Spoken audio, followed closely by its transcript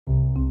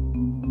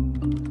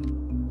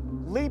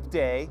Leap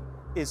Day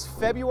is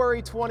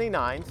February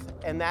 29th,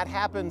 and that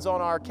happens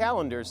on our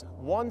calendars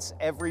once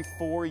every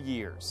 4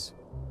 years.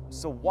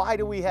 So why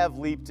do we have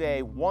Leap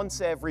Day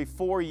once every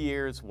 4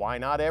 years? Why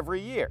not every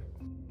year?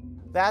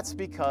 That's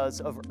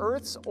because of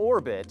Earth's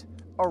orbit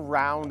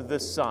around the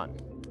Sun.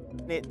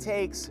 It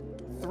takes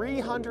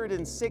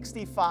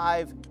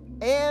 365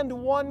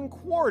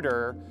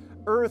 1/4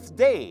 Earth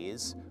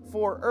days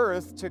for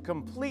Earth to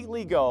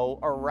completely go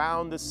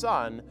around the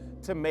Sun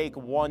to make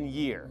 1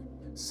 year.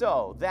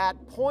 So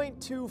that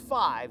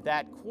 0.25,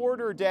 that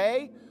quarter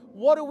day,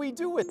 what do we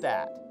do with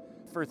that?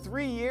 For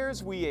 3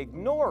 years, we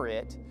ignore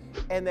it,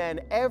 and then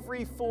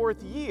every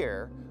 4th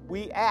year,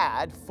 we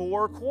add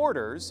 4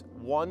 quarters,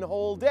 1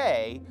 whole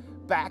day,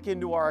 back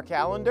into our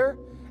calendar,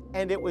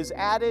 and it was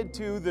added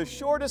to the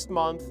shortest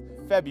month,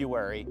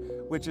 February,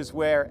 which is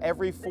where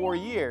every 4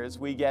 years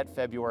we get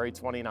February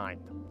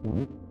 29th.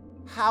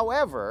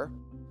 However,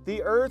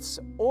 the Earth's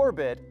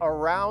orbit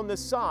around the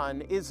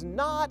Sun is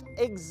not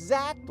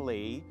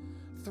exactly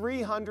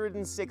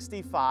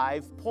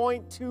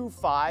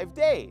 365.25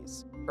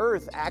 days.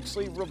 Earth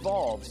actually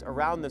revolves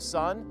around the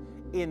Sun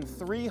in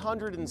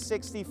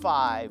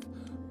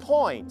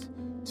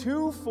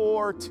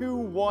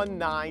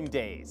 365.24219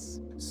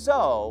 days.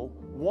 So,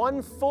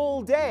 1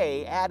 full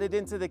day added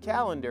into the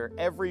calendar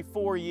every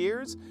 4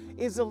 years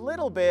is a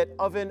little bit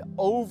of an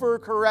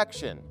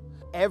overcorrection.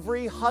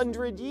 Every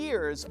 100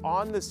 years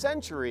on the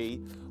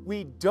century,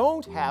 we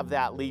don't have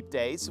that leap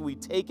day, so we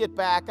take it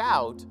back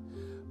out.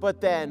 But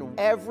then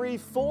every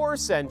 4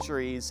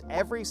 centuries,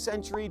 every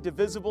century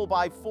divisible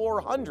by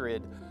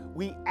 400,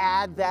 we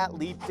add that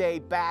leap day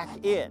back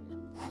in.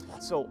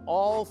 So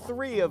all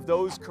 3 of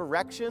those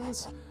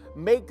corrections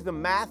make the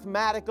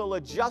mathematical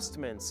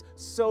adjustments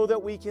so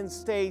that we can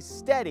stay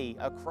steady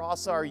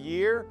across our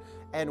year,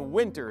 and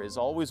winter is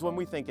always when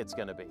we think it's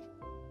going to be.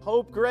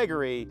 Pope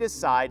Gregory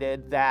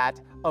decided that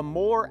a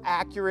more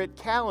accurate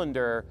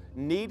calendar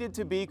needed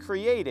to be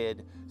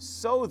created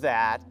so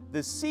that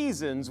the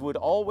seasons would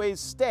always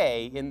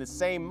stay in the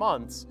same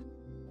months.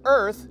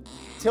 Earth,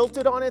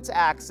 tilted on its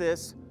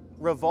axis,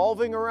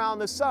 revolving around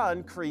the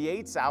Sun,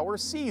 creates our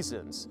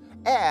seasons,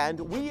 and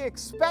we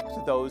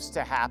expect those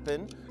to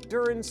happen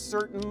during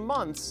certain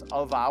months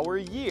of our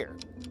year.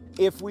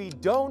 If we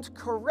don't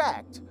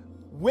correct,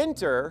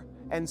 winter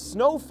and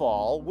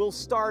snowfall will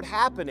start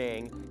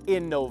happening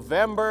in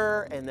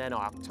November, and then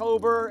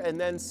October, and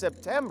then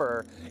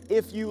September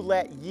if you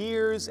let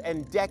years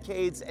and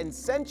decades and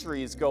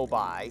centuries go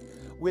by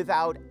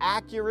without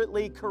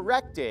accurately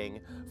correcting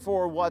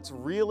for what's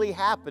really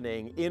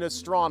happening in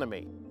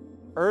astronomy.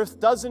 Earth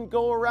doesn't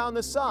go around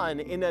the Sun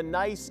in a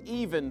nice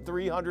even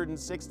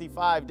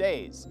 365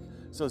 days.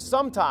 So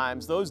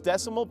sometimes those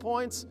decimal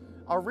points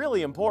are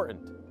really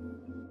important.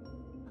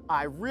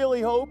 I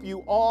really hope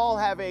you all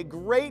have a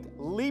great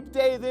leap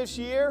day this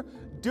year.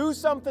 Do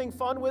something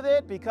fun with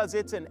it because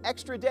it's an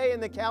extra day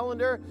in the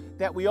calendar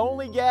that we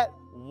only get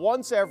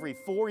once every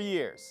 4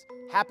 years.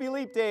 Happy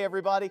Leap Day,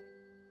 everybody.